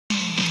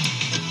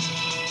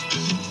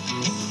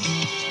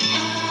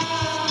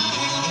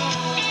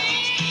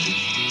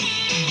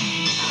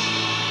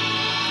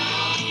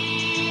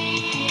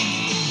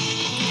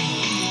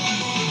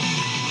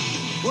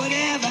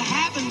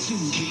to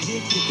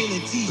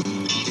predictability.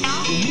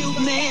 The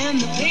milkman,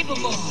 the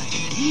paperboy,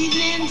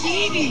 evening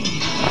TV.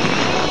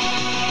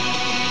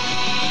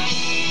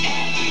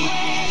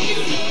 Everywhere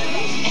you look,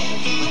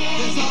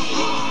 there's a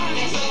heart,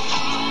 a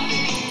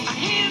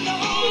hand to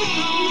hold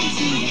on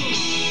to.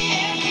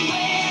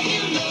 Everywhere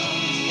you look,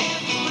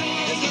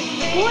 there's a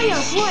Boy,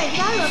 oh boy,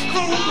 I love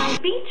playing with my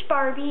beach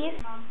Barbies.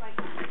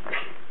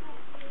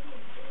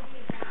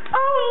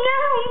 Oh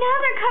no, now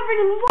they're covered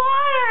in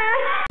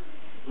water.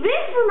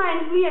 This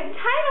reminds me of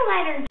tidal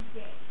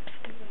energy.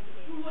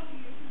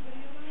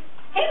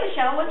 Hey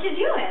Michelle, what you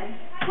doing?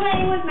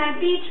 Playing with my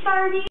beach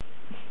Barbie.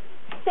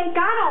 They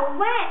got all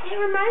wet. It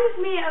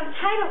reminds me of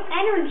tidal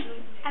energy.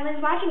 I was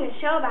watching a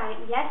show about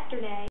it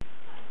yesterday.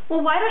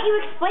 Well, why don't you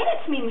explain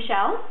it to me,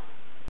 Michelle?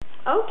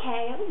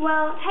 Okay,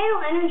 well,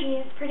 tidal energy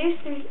is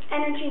produced through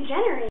energy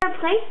generators. They are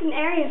placed in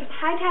areas with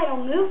high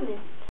tidal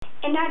movements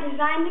and are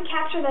designed to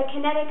capture the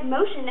kinetic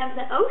motion of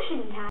the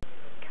ocean tide.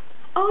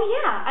 Oh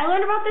yeah, I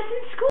learned about this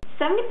in school.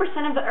 70%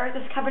 of the earth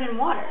is covered in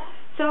water,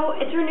 so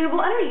it's a renewable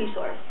energy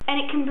source,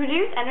 and it can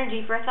produce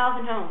energy for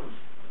 1,000 homes.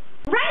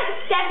 Right,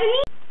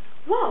 Stephanie!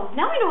 Whoa,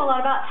 now I know a lot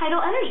about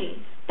tidal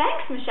energy.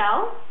 Thanks,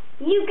 Michelle.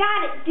 You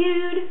got it,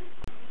 dude.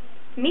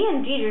 Me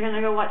and Deidre are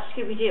gonna go watch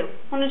Scooby-Doo.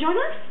 Wanna join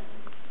us?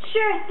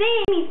 Sure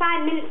thing. Give me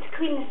 5 minutes to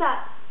clean this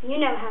up. You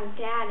know how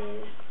Dad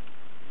is.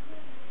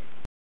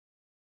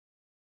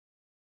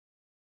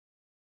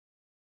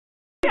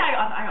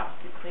 I got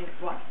to clean it.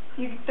 What?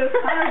 Those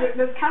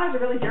counters are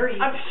really dirty.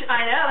 I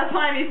know, that's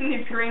why I'm using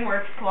these green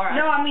works Clorox.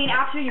 No, I mean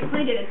after you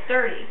cleaned it, it's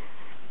dirty.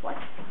 What?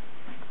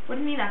 What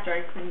do you mean after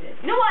I cleaned it?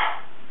 You know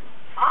what?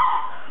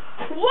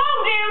 Oh!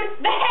 Whoa,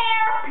 dude! The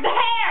hair! The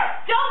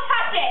hair! Don't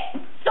touch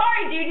it!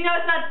 Sorry, dude, you know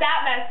it's not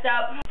that messed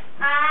up.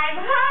 I'm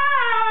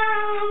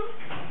home!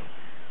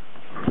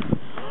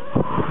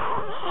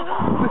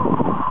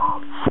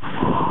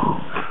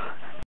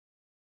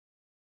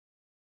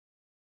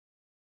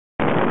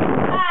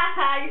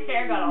 Your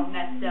hair got all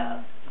messed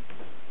up.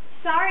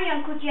 Sorry,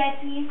 Uncle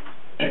Jesse.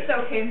 It's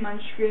okay,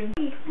 Munchkin.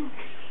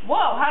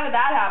 Whoa, how did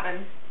that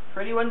happen?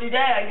 Pretty windy day,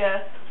 I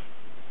guess.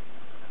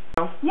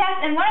 Yes,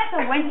 and when it's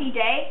a windy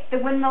day, the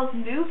windmills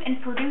move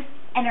and produce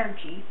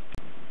energy.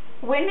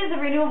 Wind is a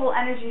renewable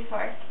energy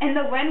source, and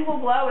the wind will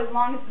blow as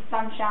long as the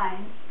sun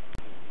shines.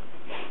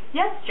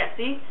 Yes,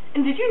 Jesse.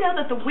 And did you know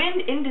that the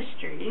wind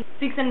industry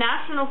seeks a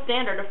national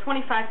standard of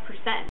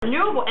 25%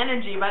 renewable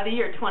energy by the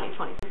year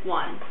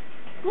 2021?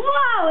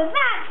 Whoa,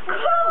 that's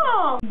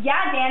cool!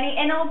 Yeah, Danny,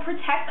 and it'll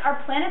protect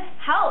our planet's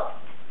health.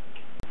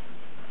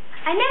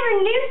 I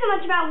never knew so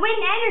much about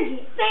wind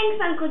energy.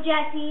 Thanks, Uncle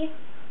Jesse.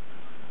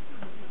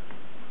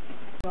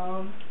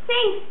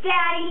 Thanks,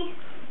 Daddy.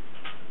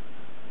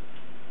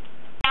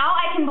 Now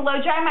I can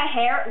blow dry my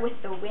hair with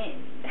the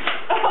wind.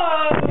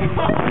 Oh!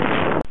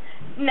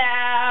 No!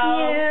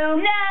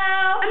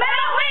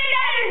 About wind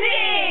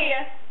energy!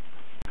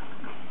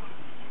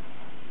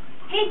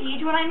 Hey,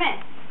 Deej, what I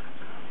missed?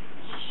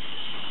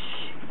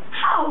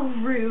 How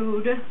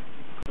rude.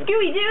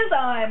 Scooby-Doo's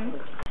on.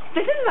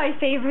 This is my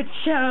favorite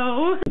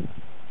show.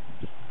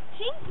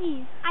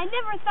 Jinkies, I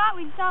never thought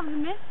we'd solve the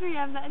mystery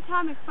of the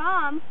atomic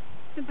bomb.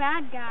 The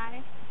bad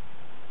guy.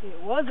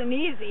 It wasn't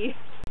easy.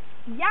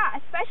 Yeah,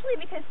 especially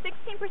because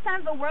 16%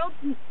 of the world's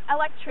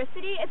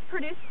electricity is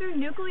produced through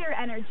nuclear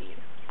energy.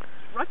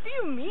 What do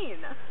you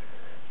mean?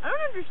 I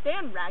don't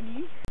understand,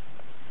 Raggy.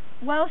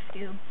 Well,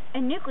 Scoob,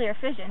 in nuclear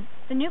fission,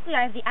 the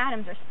nuclei of the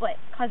atoms are split,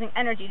 causing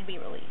energy to be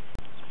released.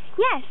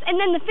 Yes, and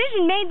then the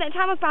fission made the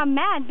atomic bomb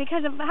mad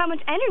because of how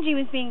much energy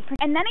was being produced.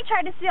 And then he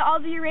tried to steal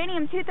all the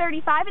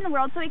uranium-235 in the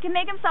world so he can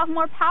make himself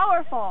more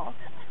powerful.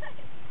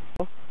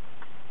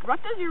 What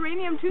does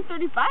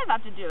uranium-235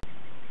 have to do?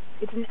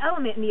 It's an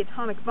element in the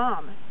atomic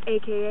bomb,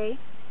 a.k.a.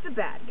 the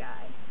bad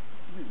guy.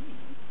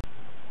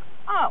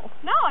 Oh,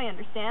 now I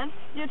understand.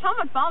 The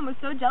atomic bomb was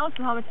so jealous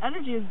of how much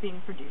energy was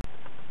being produced.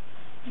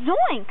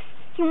 Zoinks!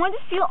 He wanted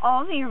to steal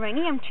all the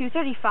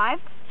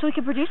uranium-235 so he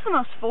could produce the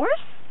most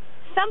force?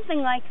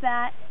 Something like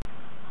that.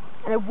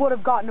 And it would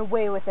have gotten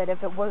away with it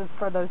if it wasn't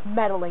for those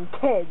meddling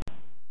kids.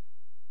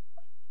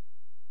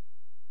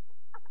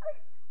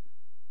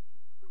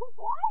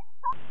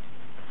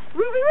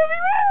 Ruby, Ruby,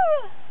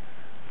 Ruby!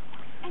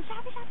 And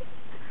Shabby, Shabby.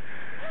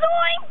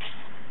 Zoinks!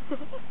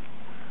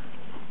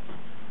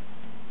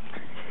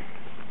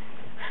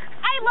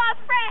 I love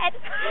Fred!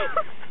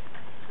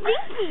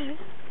 Jinkies!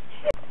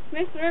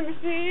 Mr.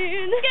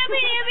 Machine!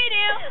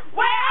 Scooby-Dooby-Doo,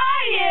 where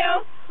are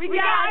you? We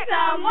got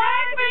some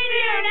work for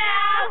you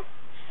now.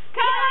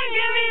 Come on,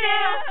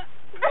 Scooby-Doo.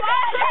 What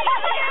are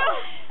you?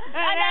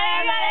 And then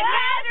I'm gonna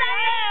catch the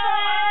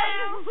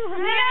villain.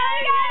 Now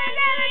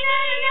we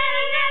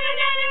gotta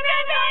never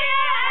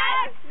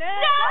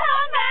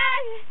come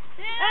back.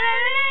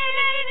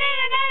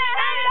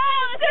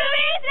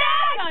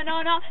 Scooby-Doo. No,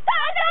 don't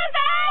come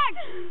back.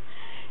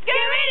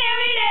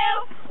 Scooby-Dooby-Doo,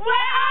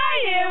 where are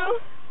you?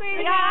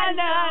 We got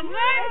some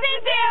work to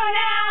do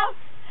now.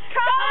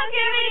 Come on,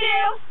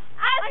 Scooby-Doo.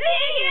 I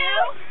see you.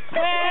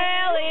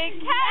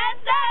 Really catch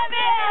the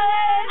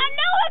villain. I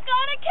know we're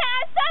gonna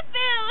catch the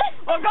villain.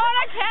 We're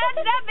gonna catch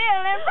the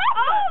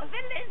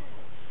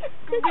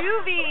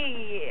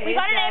Scooby. We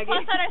got an A+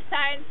 on our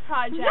science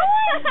project.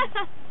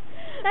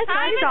 That's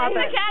Hi, nice, Miss Papa.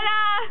 McKenna.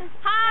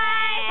 Hi.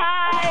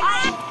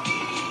 Hi.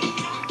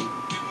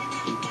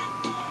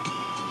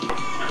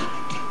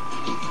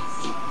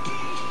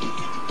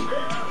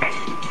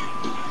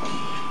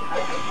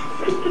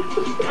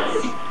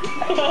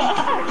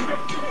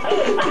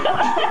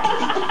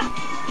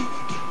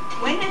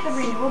 Wind is a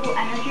renewable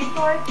energy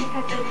source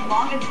because as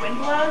long as wind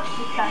blows,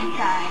 the sun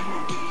shines.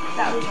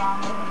 That was wrong,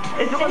 wasn't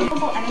it? It's a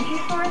renewable energy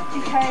source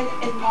because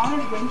as long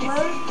as wind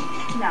blows,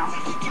 no.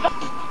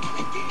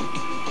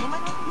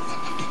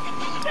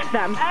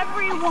 Them.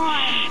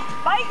 Everyone,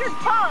 bite your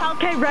tongue.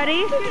 Okay,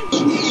 ready?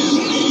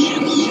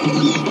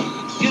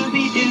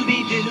 Scooby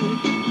Dooby Doo,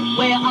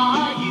 where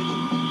are you?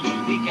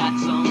 We got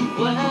some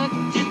work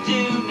to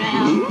do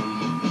now.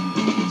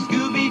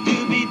 Scooby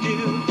Dooby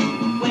Doo,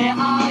 where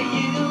are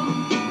you?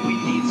 We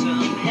need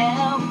some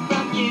help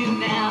from you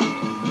now.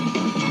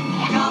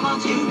 Come on,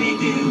 Scooby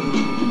Doo,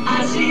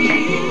 I see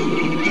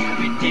you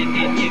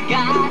pretending you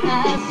got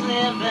a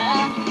sliver.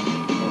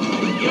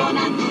 You're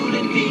not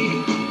fooling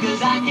me,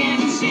 'cause I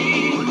can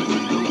see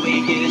the way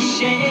you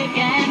shake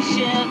and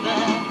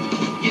shiver.